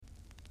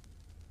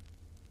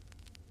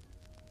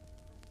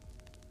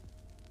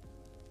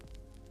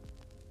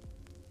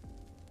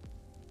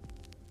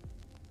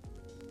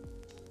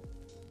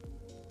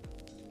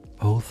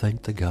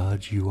thank the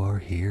gods you are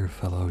here,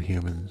 fellow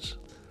humans.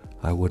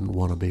 I wouldn't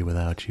want to be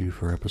without you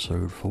for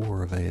episode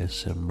 4 of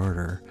ASM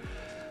Murder,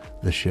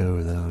 the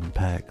show that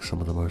unpacks some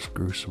of the most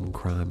gruesome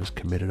crimes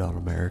committed on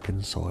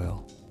American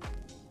soil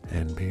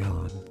and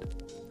beyond.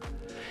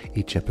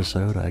 Each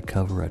episode I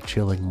cover a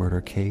chilling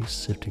murder case,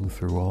 sifting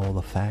through all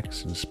the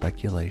facts and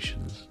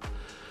speculations.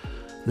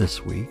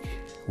 This week,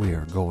 we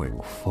are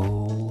going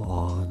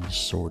full-on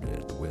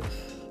sordid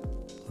with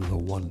the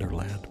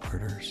Wonderland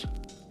Murders.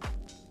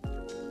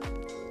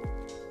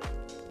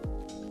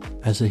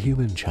 As a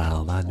human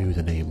child, I knew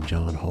the name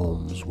John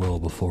Holmes well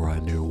before I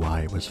knew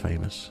why it was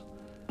famous.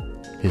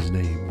 His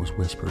name was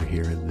whispered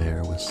here and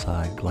there with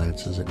side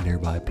glances at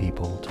nearby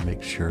people to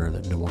make sure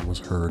that no one was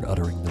heard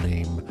uttering the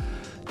name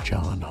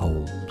John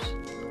Holmes.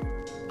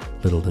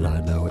 Little did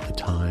I know at the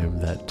time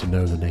that to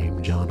know the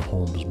name John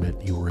Holmes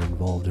meant you were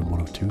involved in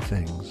one of two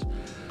things: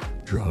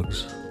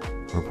 drugs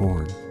or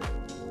porn,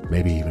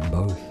 maybe even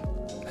both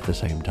at the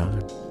same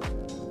time.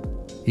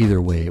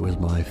 Either way, it was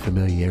my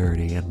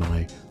familiarity and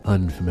my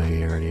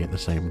unfamiliarity at the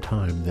same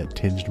time that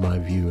tinged my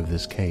view of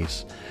this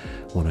case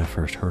when I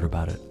first heard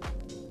about it.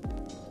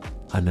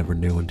 I never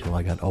knew until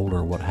I got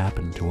older what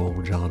happened to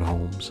old John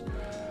Holmes.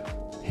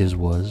 His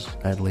was,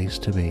 at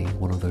least to me,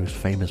 one of those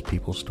famous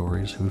people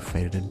stories who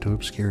faded into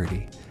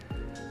obscurity.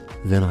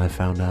 Then I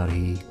found out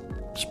he,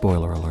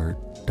 spoiler alert,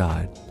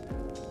 died.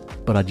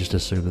 But I just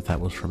assumed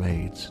that was from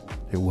AIDS.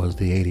 It was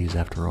the 80s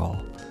after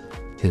all.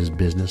 His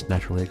business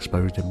naturally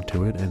exposed him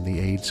to it, and the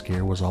AIDS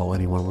scare was all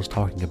anyone was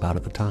talking about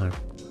at the time.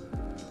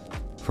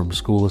 From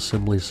school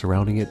assemblies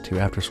surrounding it to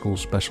after-school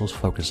specials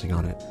focusing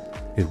on it,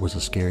 it was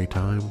a scary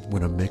time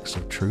when a mix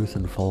of truth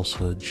and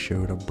falsehood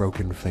showed a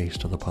broken face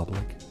to the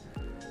public.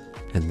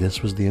 And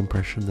this was the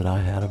impression that I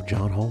had of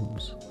John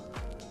Holmes.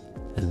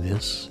 And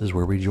this is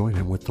where we join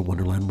him with the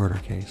Wonderland murder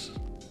case.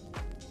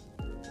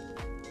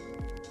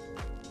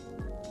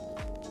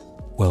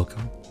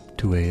 Welcome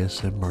to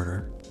ASM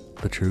Murder,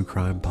 the true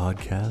crime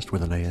podcast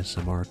with an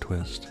ASMR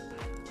twist.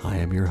 I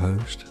am your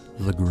host,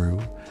 The Gru,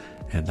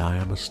 and I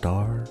am a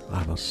star,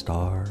 I'm a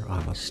star,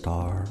 I'm a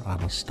star,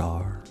 I'm a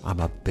star, I'm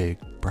a big,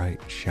 bright,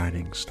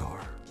 shining star.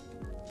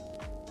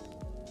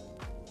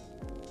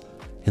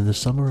 In the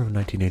summer of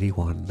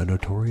 1981, the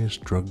notorious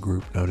drug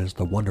group known as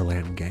the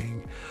Wonderland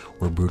Gang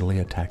were brutally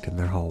attacked in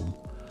their home.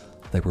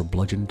 They were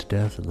bludgeoned to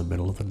death in the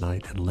middle of the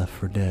night and left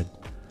for dead.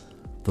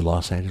 The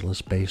Los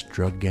Angeles-based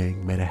drug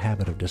gang made a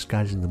habit of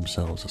disguising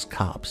themselves as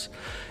cops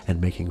and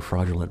making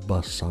fraudulent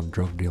busts on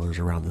drug dealers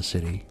around the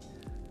city.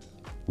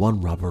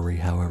 One robbery,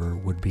 however,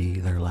 would be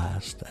their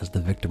last, as the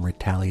victim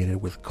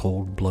retaliated with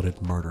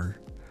cold-blooded murder.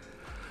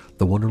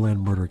 The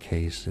Wonderland murder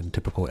case, in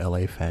typical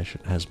LA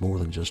fashion, has more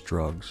than just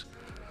drugs.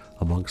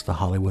 Amongst the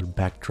Hollywood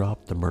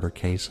backdrop, the murder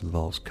case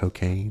involves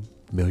cocaine,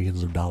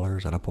 millions of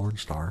dollars, and a porn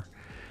star.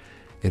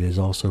 It is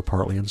also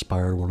partly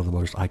inspired one of the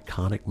most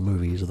iconic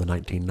movies of the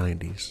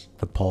 1990s,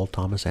 the Paul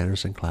Thomas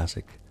Anderson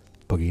classic,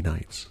 Boogie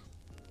Nights.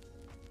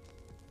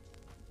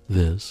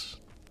 This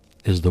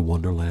is the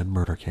Wonderland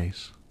murder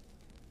case.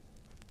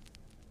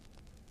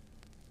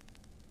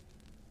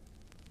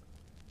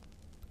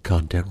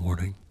 Content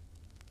warning.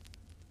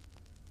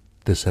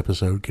 This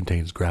episode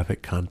contains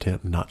graphic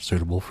content not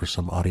suitable for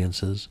some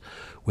audiences,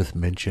 with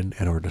mention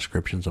and/or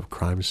descriptions of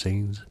crime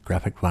scenes,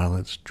 graphic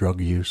violence,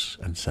 drug use,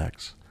 and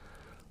sex.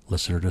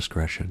 Listener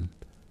discretion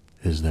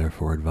is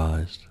therefore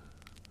advised.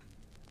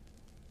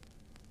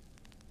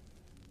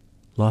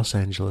 Los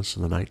Angeles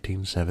in the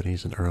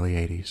 1970s and early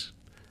 80s.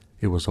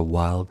 It was a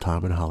wild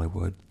time in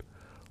Hollywood.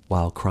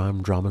 While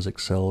crime dramas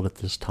excelled at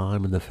this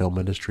time in the film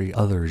industry,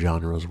 other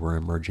genres were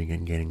emerging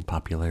and gaining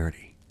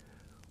popularity.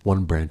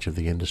 One branch of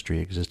the industry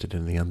existed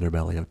in the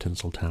underbelly of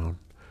Tinseltown.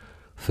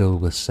 Filled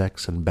with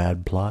sex and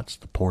bad plots,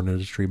 the porn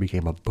industry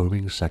became a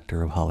booming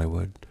sector of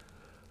Hollywood.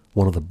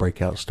 One of the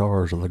breakout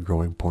stars of the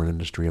growing porn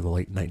industry of the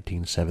late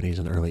 1970s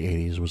and early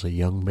 80s was a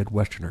young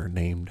Midwesterner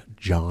named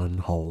John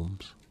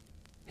Holmes.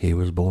 He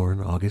was born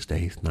August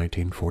 8,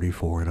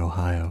 1944 in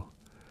Ohio.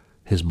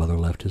 His mother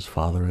left his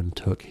father and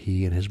took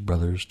he and his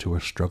brothers to a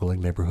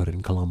struggling neighborhood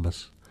in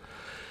Columbus.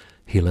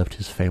 He left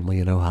his family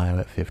in Ohio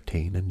at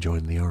 15 and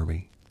joined the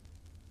Army.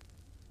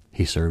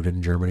 He served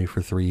in Germany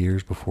for 3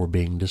 years before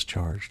being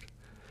discharged.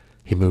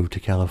 He moved to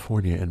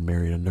California and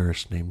married a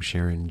nurse named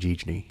Sharon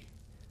Gijny.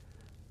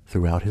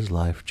 Throughout his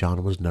life,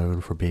 John was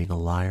known for being a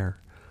liar,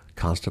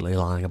 constantly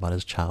lying about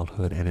his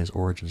childhood and his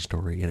origin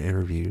story in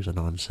interviews and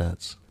on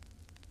sets.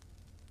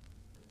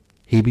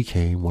 He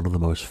became one of the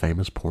most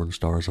famous porn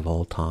stars of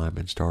all time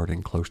and starred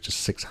in close to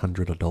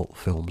 600 adult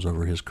films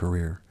over his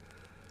career.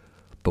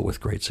 But with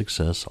great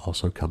success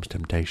also comes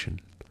temptation.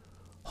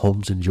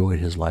 Holmes enjoyed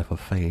his life of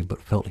fame,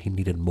 but felt he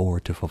needed more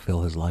to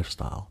fulfill his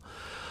lifestyle.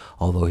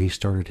 Although he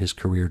started his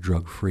career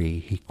drug-free,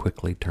 he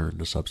quickly turned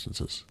to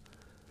substances.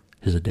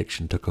 His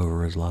addiction took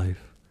over his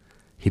life.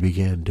 He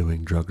began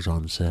doing drugs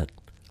on set,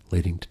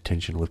 leading to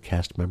tension with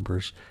cast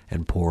members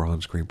and poor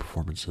on-screen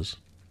performances.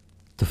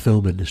 The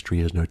film industry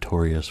is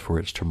notorious for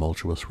its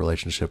tumultuous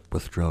relationship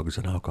with drugs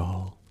and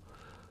alcohol.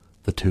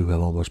 The two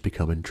have almost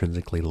become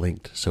intrinsically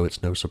linked, so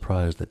it's no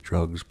surprise that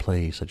drugs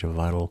play such a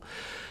vital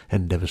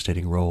and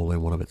devastating role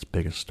in one of its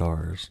biggest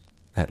stars,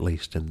 at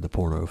least in the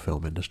porno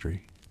film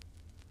industry.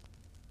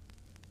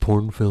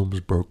 Porn films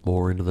broke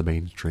more into the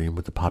mainstream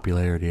with the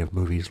popularity of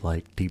movies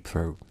like Deep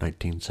Throat,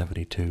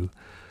 1972,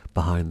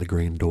 Behind the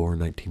Green Door,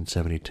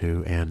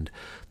 1972, and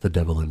The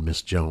Devil and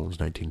Miss Jones,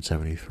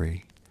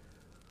 1973.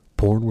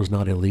 Porn was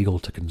not illegal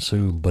to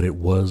consume, but it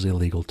was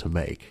illegal to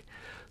make,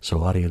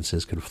 so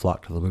audiences could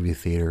flock to the movie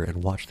theater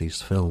and watch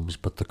these films,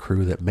 but the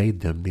crew that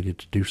made them needed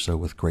to do so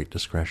with great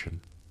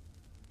discretion.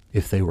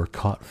 If they were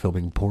caught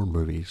filming porn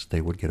movies,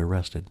 they would get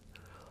arrested.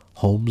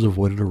 Holmes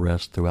avoided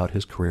arrest throughout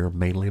his career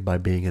mainly by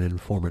being an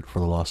informant for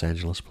the Los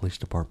Angeles Police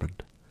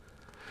Department.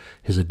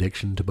 His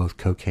addiction to both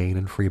cocaine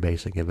and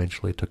freebasing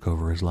eventually took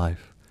over his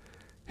life.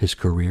 His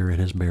career and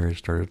his marriage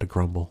started to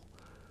crumble.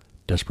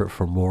 Desperate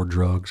for more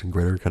drugs and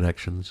greater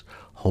connections,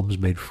 Holmes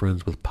made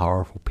friends with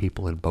powerful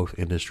people in both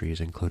industries,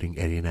 including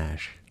Eddie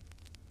Nash.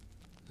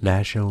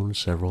 Nash owned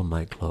several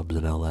nightclubs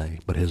in L.A.,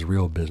 but his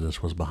real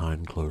business was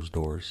behind closed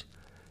doors.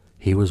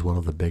 He was one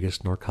of the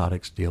biggest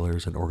narcotics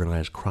dealers and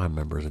organized crime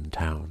members in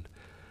town.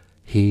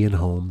 He and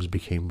Holmes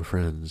became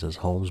friends as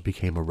Holmes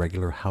became a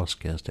regular house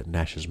guest at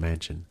Nash's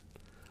mansion.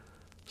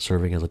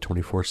 Serving as a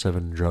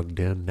 24/7 drug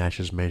den,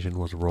 Nash's mansion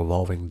was a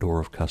revolving door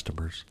of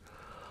customers.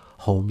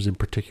 Holmes in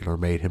particular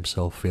made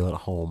himself feel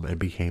at home and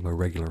became a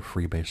regular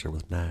freebaser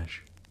with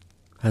Nash.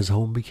 As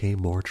Holmes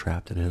became more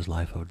trapped in his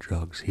life of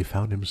drugs, he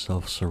found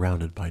himself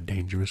surrounded by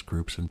dangerous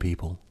groups and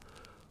people.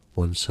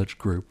 One such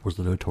group was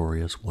the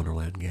notorious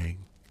Wonderland Gang.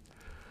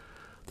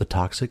 The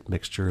toxic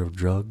mixture of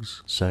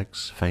drugs,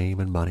 sex, fame,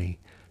 and money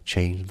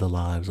changed the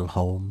lives of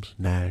Holmes,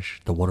 Nash,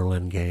 the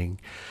Wonderland Gang,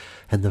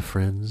 and the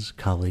friends,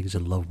 colleagues,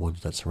 and loved ones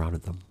that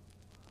surrounded them.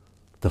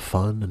 The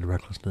fun and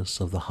recklessness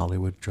of the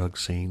Hollywood drug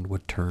scene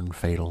would turn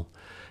fatal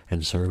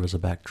and serve as a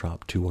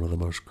backdrop to one of the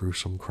most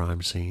gruesome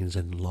crime scenes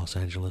in Los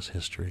Angeles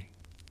history.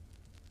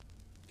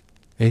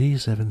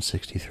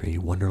 8763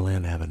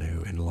 Wonderland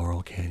Avenue in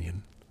Laurel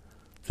Canyon.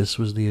 This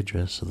was the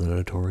address of the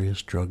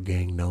notorious drug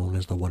gang known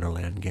as the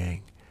Wonderland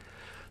Gang.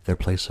 Their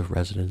place of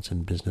residence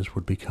and business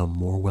would become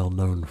more well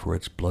known for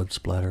its blood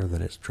splatter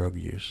than its drug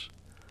use.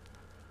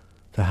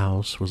 The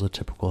house was a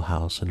typical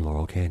house in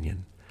Laurel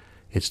Canyon.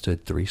 It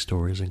stood 3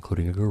 stories,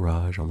 including a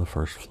garage on the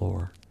first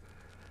floor.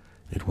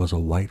 It was a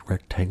white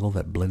rectangle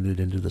that blended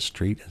into the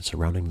street and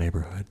surrounding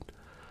neighborhood.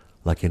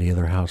 Like any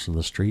other house in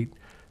the street,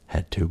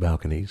 had 2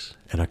 balconies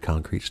and a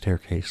concrete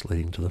staircase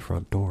leading to the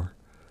front door.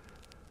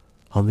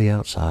 On the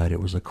outside,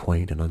 it was a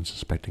quaint and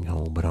unsuspecting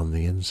home, but on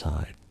the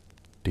inside,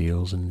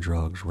 deals and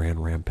drugs ran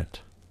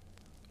rampant.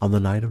 On the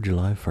night of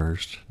July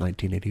 1st,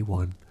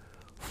 1981,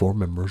 4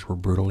 members were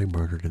brutally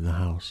murdered in the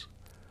house.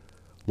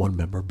 One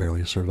member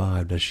barely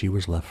survived as she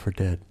was left for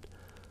dead.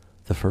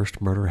 The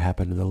first murder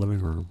happened in the living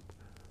room.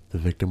 The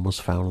victim was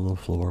found on the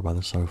floor by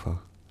the sofa.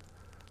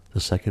 The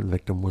second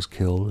victim was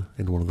killed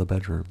in one of the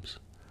bedrooms.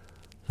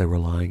 They were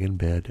lying in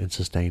bed and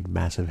sustained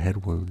massive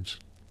head wounds.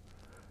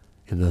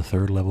 In the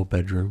third-level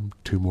bedroom,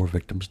 2 more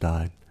victims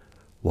died.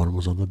 One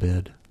was on the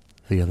bed.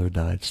 The other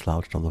died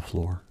slouched on the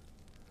floor.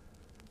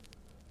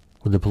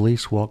 When the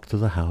police walked through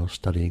the house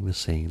studying the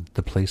scene,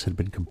 the place had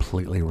been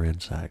completely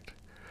ransacked.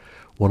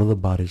 One of the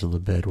bodies on the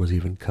bed was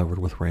even covered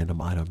with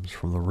random items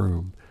from the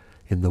room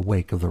in the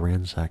wake of the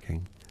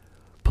ransacking.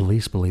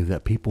 Police believe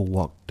that people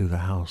walked through the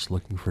house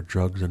looking for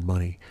drugs and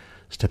money,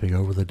 stepping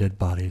over the dead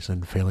bodies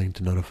and failing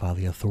to notify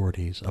the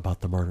authorities about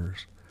the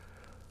murders.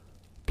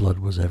 Blood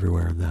was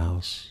everywhere in the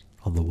house,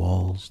 on the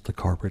walls, the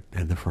carpet,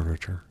 and the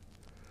furniture.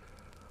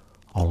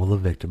 All of the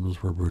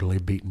victims were brutally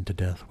beaten to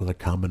death with a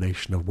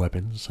combination of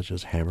weapons such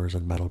as hammers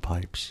and metal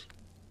pipes.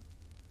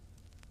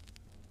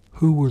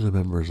 Who were the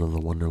members of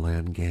the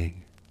Wonderland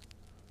Gang?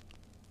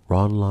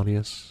 Ron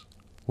Lanius,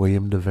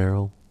 William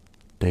DeVerrell,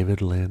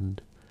 David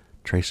Lind,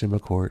 Tracy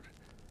McCourt,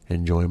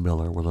 and Joy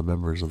Miller were the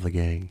members of the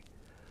gang.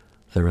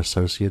 Their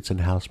associates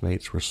and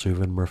housemates were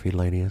Susan Murphy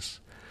Lanius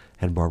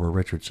and Barbara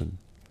Richardson.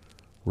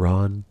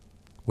 Ron,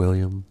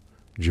 William,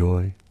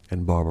 Joy,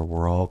 and Barbara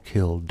were all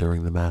killed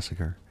during the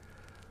massacre.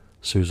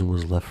 Susan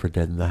was left for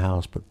dead in the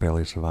house but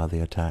barely survived the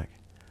attack.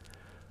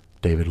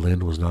 David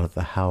Lind was not at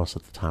the house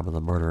at the time of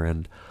the murder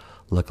and,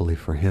 luckily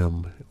for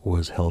him,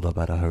 was held up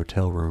at a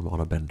hotel room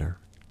on a bender.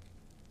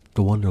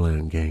 The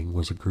Wonderland Gang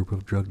was a group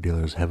of drug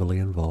dealers heavily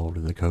involved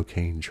in the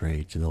cocaine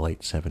trades in the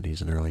late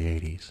 70s and early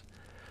 80s.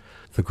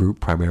 The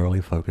group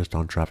primarily focused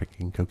on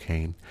trafficking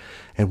cocaine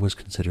and was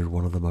considered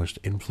one of the most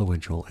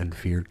influential and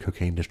feared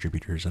cocaine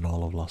distributors in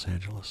all of Los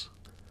Angeles.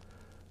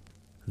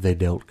 They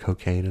dealt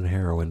cocaine and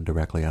heroin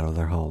directly out of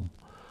their home.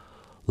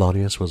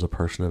 Lanius was a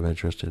person of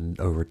interest in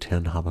over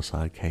 10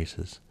 homicide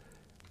cases.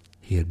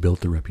 He had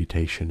built a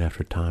reputation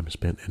after time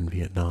spent in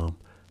Vietnam,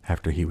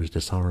 after he was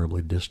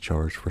dishonorably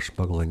discharged for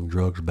smuggling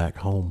drugs back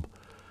home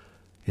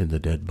in the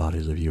dead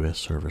bodies of U.S.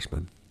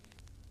 servicemen.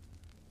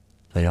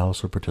 They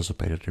also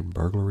participated in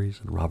burglaries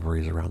and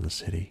robberies around the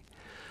city.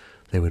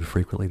 They would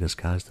frequently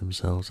disguise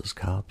themselves as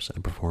cops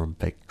and perform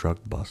fake drug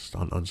busts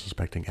on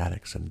unsuspecting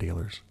addicts and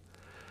dealers.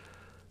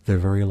 Their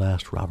very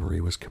last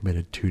robbery was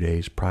committed 2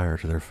 days prior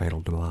to their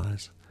fatal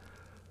demise.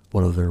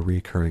 One of their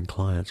recurring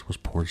clients was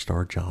porn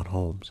star John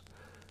Holmes.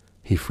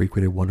 He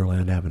frequented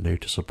Wonderland Avenue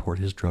to support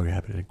his drug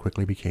habit and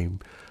quickly became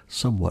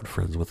somewhat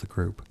friends with the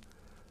group.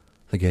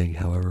 The gang,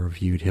 however,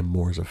 viewed him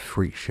more as a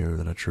freak show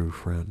than a true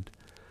friend.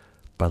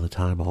 By the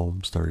time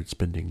Holmes started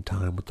spending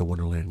time with the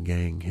Wonderland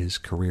gang, his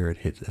career had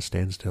hit a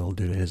standstill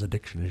due to his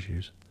addiction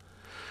issues.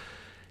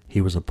 He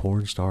was a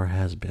porn star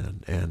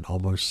has-been and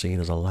almost seen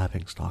as a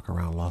laughingstock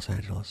around Los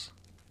Angeles.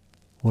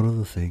 One of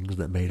the things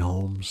that made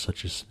Holmes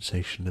such a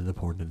sensation in the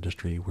porn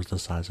industry was the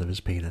size of his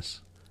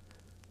penis.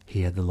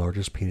 He had the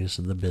largest penis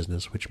in the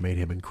business, which made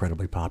him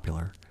incredibly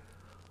popular.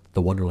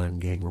 The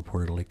Wonderland gang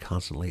reportedly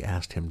constantly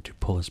asked him to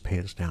pull his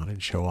pants down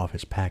and show off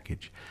his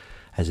package,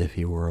 as if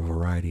he were a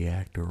variety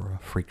act or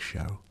a freak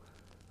show.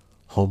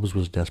 Holmes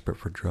was desperate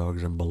for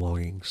drugs and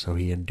belonging, so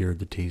he endured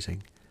the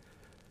teasing.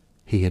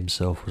 He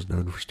himself was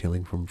known for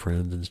stealing from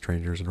friends and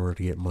strangers in order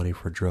to get money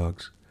for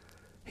drugs.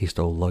 He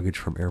stole luggage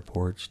from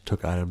airports,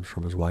 took items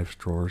from his wife's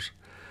drawers,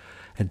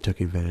 and took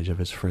advantage of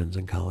his friends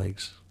and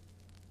colleagues.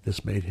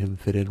 This made him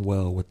fit in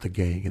well with the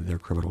gang and their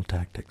criminal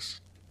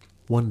tactics.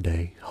 One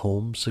day,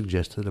 Holmes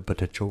suggested a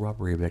potential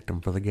robbery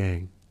victim for the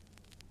gang,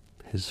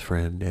 his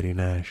friend Eddie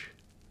Nash.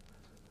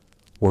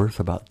 Worth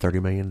about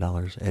 $30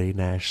 million, Eddie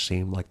Nash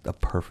seemed like the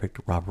perfect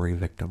robbery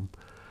victim.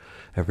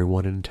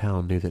 Everyone in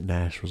town knew that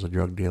Nash was a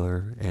drug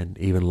dealer, and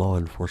even law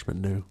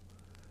enforcement knew.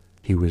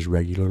 He was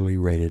regularly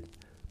raided,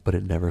 but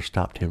it never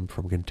stopped him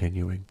from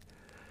continuing.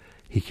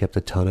 He kept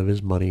a ton of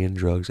his money and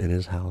drugs in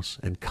his house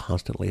and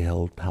constantly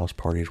held house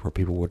parties where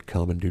people would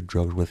come and do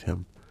drugs with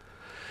him.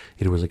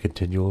 It was a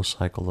continual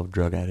cycle of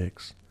drug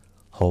addicts.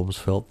 Holmes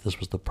felt this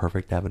was the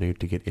perfect avenue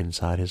to get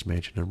inside his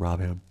mansion and rob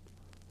him.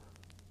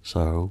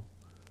 So,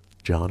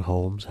 John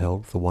Holmes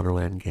helped the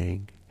Wonderland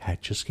gang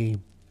hatch a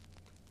scheme.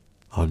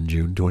 On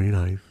June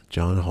 29th,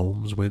 John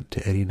Holmes went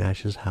to Eddie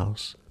Nash's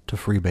house to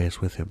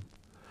freebase with him.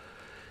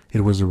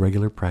 It was a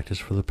regular practice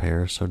for the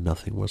pair, so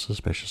nothing was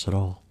suspicious at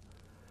all.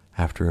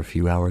 After a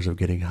few hours of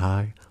getting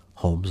high,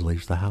 Holmes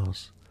leaves the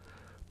house.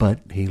 But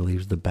he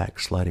leaves the back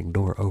sliding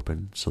door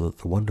open so that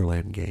the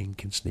Wonderland gang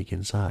can sneak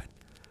inside.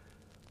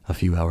 A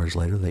few hours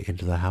later, they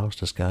enter the house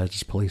disguised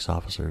as police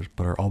officers,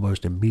 but are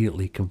almost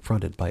immediately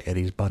confronted by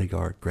Eddie's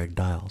bodyguard, Greg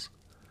Dials.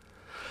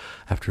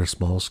 After a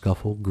small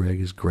scuffle,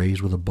 Greg is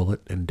grazed with a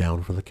bullet and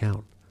down for the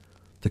count.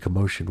 The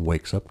commotion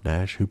wakes up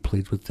Nash, who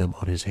pleads with them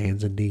on his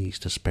hands and knees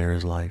to spare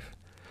his life.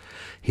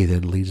 He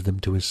then leads them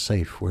to his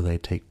safe, where they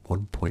take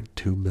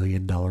 $1.2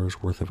 million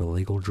worth of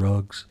illegal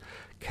drugs,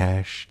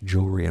 cash,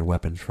 jewelry, and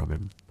weapons from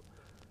him.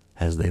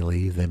 As they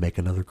leave, they make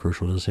another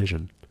crucial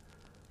decision.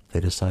 They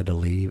decide to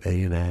leave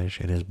Eddie Nash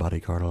and his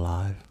bodyguard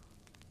alive.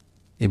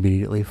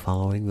 Immediately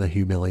following the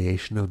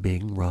humiliation of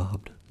being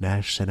robbed,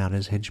 Nash sent out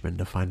his henchmen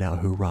to find out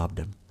who robbed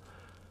him.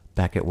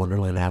 Back at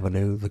Wonderland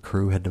Avenue, the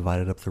crew had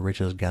divided up the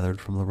riches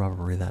gathered from the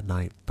robbery that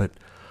night, but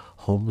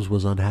Holmes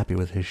was unhappy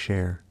with his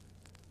share.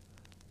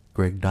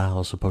 Greg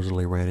Dials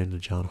supposedly ran into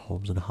John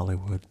Holmes in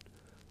Hollywood,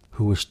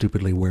 who was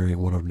stupidly wearing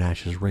one of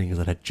Nash's rings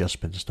that had just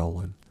been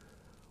stolen.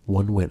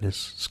 One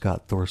witness,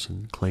 Scott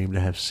Thorson, claimed to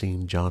have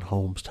seen John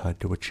Holmes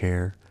tied to a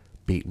chair,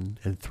 beaten,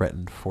 and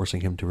threatened,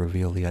 forcing him to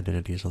reveal the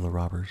identities of the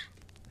robbers.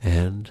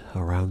 And,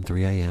 around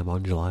 3 a.m.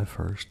 on July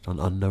 1st, an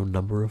unknown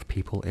number of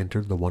people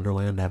entered the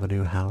Wonderland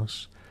Avenue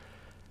house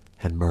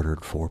and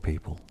murdered 4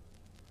 people.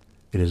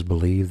 It is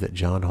believed that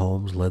John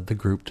Holmes led the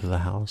group to the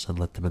house and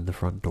let them in the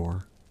front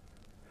door.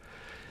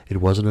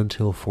 It wasn't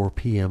until 4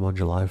 p.m. on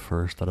July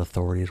 1st that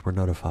authorities were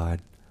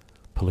notified.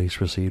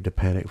 Police received a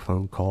panic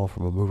phone call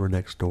from a mover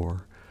next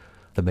door.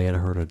 The man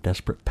heard a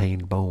desperate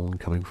pained moan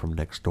coming from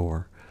next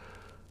door.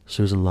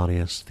 Susan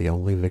Lanius, the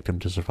only victim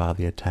to survive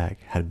the attack,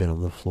 had been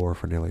on the floor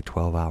for nearly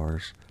 12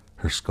 hours,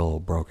 her skull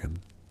broken.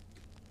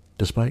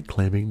 Despite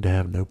claiming to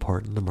have no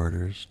part in the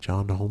murders,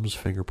 John Holmes'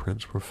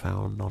 fingerprints were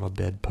found on a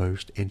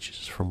bedpost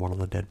inches from one of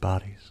the dead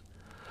bodies.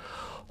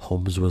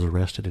 Holmes was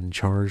arrested and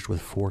charged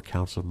with 4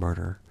 counts of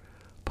murder.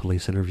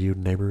 Police interviewed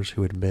neighbors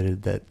who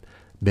admitted that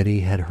many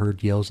had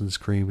heard yells and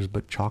screams,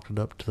 but chalked it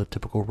up to the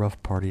typical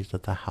rough parties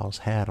that the house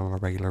had on a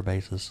regular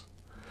basis.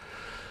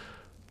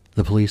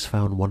 The police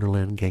found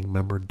Wonderland gang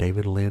member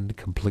David Lind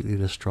completely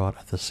distraught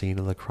at the scene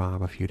of the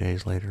crime a few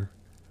days later.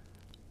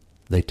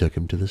 They took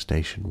him to the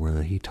station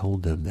where he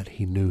told them that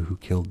he knew who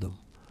killed them.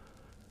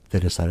 They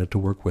decided to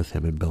work with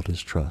him and build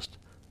his trust,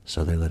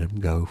 so they let him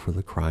go for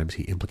the crimes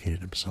he implicated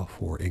himself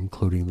for,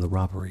 including the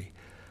robbery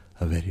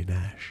of Eddie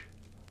Nash.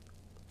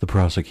 The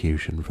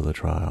prosecution for the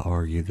trial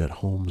argued that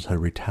Holmes had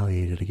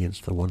retaliated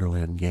against the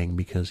Wonderland gang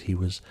because he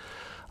was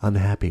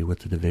unhappy with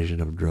the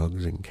division of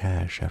drugs and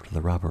cash after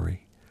the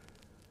robbery.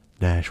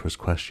 Nash was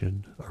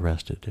questioned,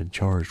 arrested, and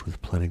charged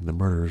with planning the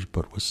murders,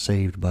 but was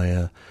saved by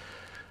a,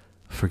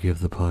 forgive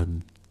the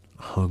pun,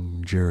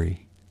 hung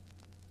jury.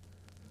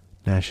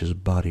 Nash's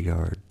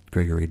bodyguard,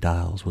 Gregory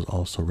Dials, was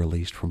also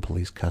released from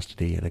police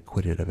custody and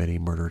acquitted of any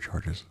murder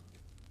charges.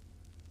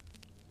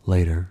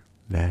 Later,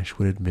 Nash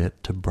would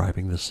admit to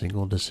bribing the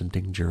single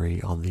dissenting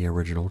jury on the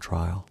original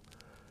trial.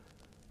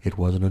 It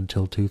wasn't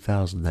until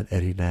 2000 that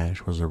Eddie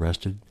Nash was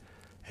arrested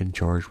and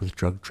charged with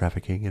drug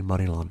trafficking and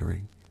money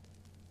laundering.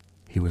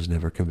 He was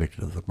never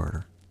convicted of the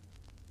murder.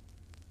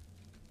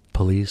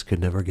 Police could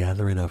never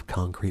gather enough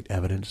concrete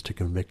evidence to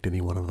convict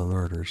anyone of the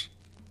murders.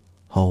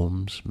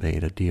 Holmes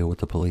made a deal with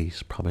the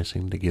police,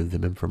 promising to give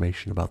them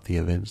information about the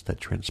events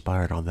that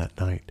transpired on that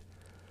night,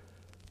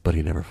 but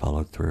he never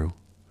followed through.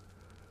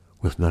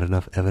 With not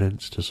enough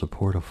evidence to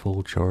support a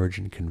full charge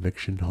and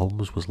conviction,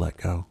 Holmes was let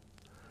go.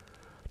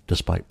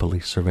 Despite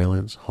police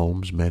surveillance,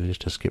 Holmes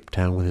managed to skip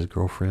town with his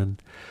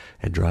girlfriend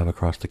and drive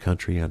across the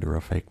country under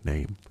a fake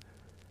name.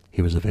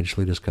 He was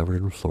eventually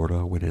discovered in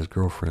Florida when his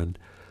girlfriend,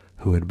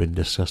 who had been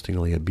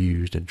disgustingly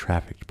abused and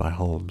trafficked by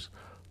Holmes,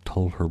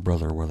 told her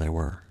brother where they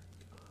were.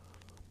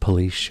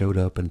 Police showed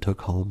up and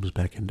took Holmes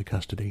back into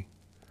custody,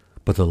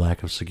 but the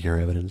lack of secure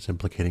evidence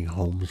implicating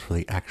Holmes for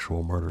the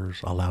actual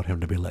murders allowed him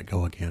to be let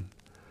go again.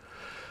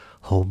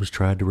 Holmes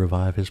tried to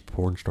revive his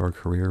porn star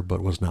career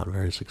but was not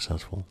very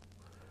successful.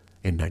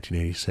 In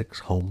 1986,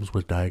 Holmes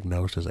was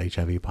diagnosed as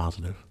HIV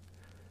positive.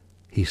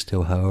 He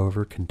still,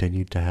 however,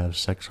 continued to have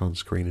sex on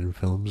screen in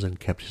films and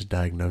kept his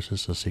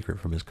diagnosis a secret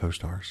from his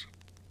co-stars.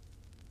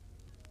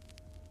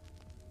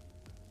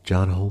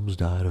 John Holmes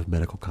died of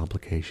medical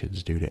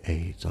complications due to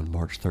AIDS on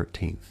March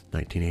 13,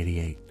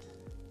 1988.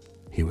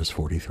 He was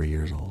 43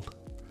 years old.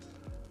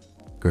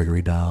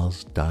 Gregory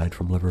Diles died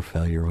from liver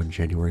failure on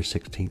January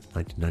 16,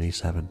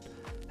 1997,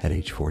 at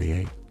age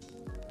 48.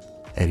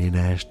 Eddie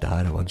Nash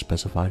died of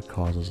unspecified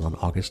causes on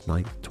August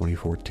 9,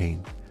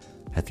 2014,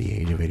 at the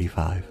age of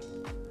 85.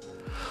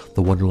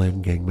 The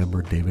Wonderland gang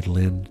member David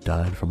Lind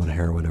died from a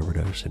heroin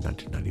overdose in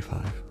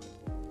 1995.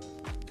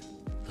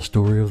 The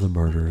story of the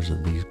murders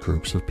in these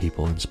groups of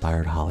people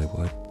inspired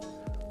Hollywood.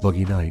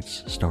 Boogie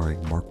Nights,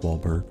 starring Mark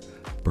Wahlberg,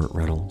 Burt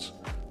Reynolds,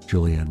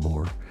 Julianne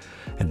Moore,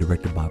 and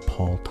directed by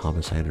Paul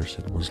Thomas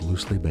Anderson, was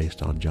loosely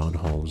based on John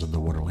Holmes and the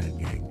Wonderland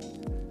gang.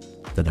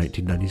 The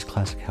 1990s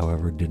classic,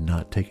 however, did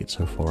not take it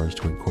so far as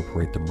to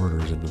incorporate the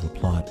murders into the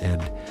plot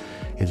and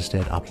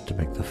instead opted to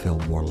make the film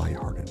more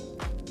lighthearted.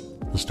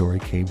 The story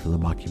came from the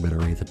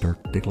mockumentary The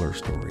Dirk Diggler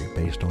Story,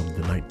 based on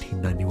the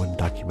 1991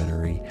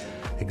 documentary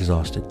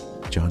Exhausted,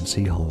 John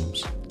C.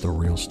 Holmes, The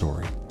Real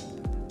Story.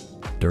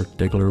 Dirk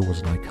Diggler was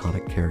an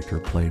iconic character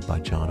played by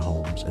John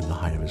Holmes in the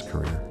height of his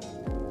career.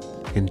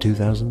 In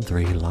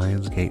 2003,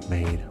 Lionsgate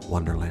made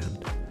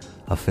Wonderland,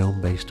 a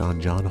film based on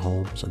John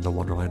Holmes and the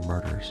Wonderland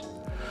Murders.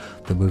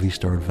 The movie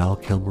starred Val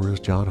Kilmer as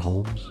John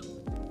Holmes,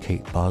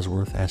 Kate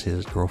Bosworth as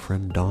his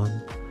girlfriend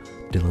Dawn,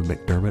 Dylan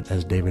McDermott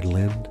as David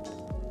Lind,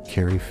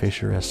 Carrie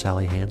Fisher as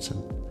Sally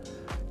Hansen,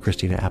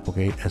 Christina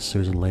Applegate as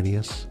Susan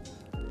Lanius,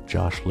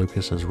 Josh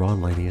Lucas as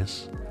Ron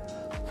Lanius,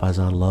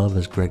 Faizon Love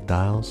as Greg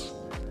Diles,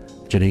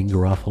 Janine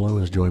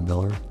Garofalo as Joy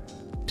Miller,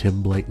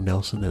 Tim Blake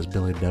Nelson as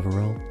Billy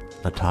Deverell,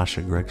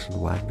 Natasha Gregson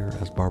Wagner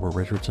as Barbara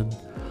Richardson,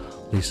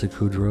 Lisa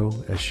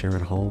Kudrow as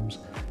Sharon Holmes,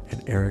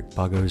 and Eric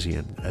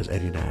Bogosian as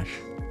Eddie Nash.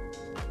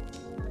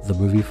 The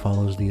movie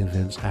follows the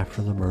events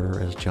after the murder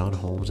as John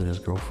Holmes and his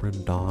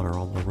girlfriend Dawn are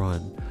on the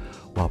run,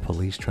 while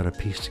police try to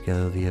piece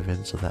together the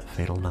events of that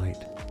fatal night.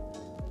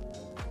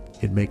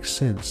 It makes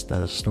sense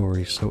that a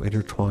story so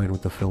intertwined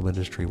with the film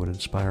industry would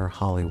inspire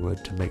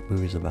Hollywood to make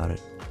movies about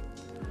it.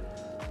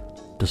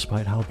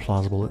 Despite how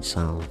plausible it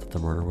sounds that the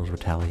murder was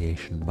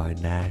retaliation by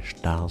Nash,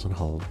 Diles, and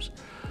Holmes,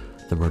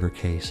 the murder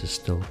case is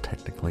still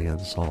technically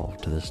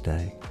unsolved to this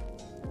day.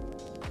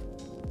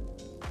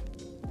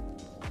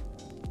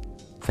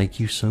 Thank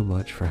you so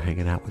much for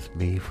hanging out with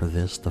me for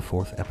this, the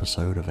 4th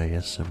episode of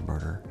ASM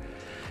Murder.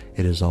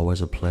 It is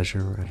always a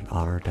pleasure and an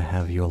honor to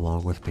have you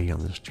along with me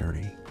on this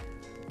journey.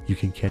 You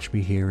can catch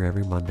me here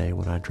every Monday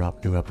when I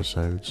drop new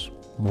episodes,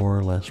 more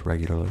or less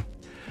regularly.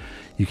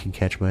 You can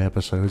catch my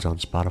episodes on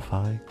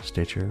Spotify,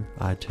 Stitcher,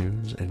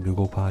 iTunes, and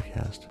Google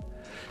Podcast.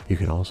 You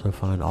can also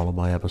find all of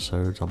my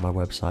episodes on my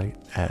website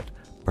at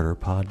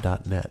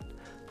murderpod.net.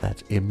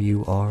 That's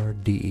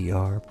murderpod.net.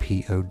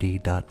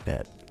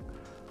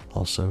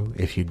 Also,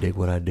 if you dig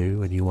what I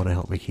do and you want to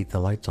help me keep the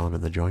lights on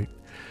in the joint,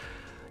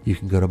 you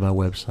can go to my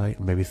website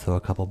and maybe throw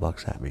a couple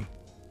bucks at me.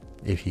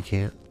 If you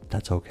can't,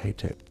 that's okay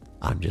too.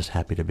 I'm just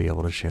happy to be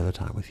able to share the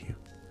time with you.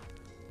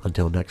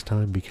 Until next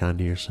time, be kind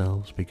to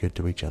yourselves, be good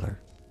to each other.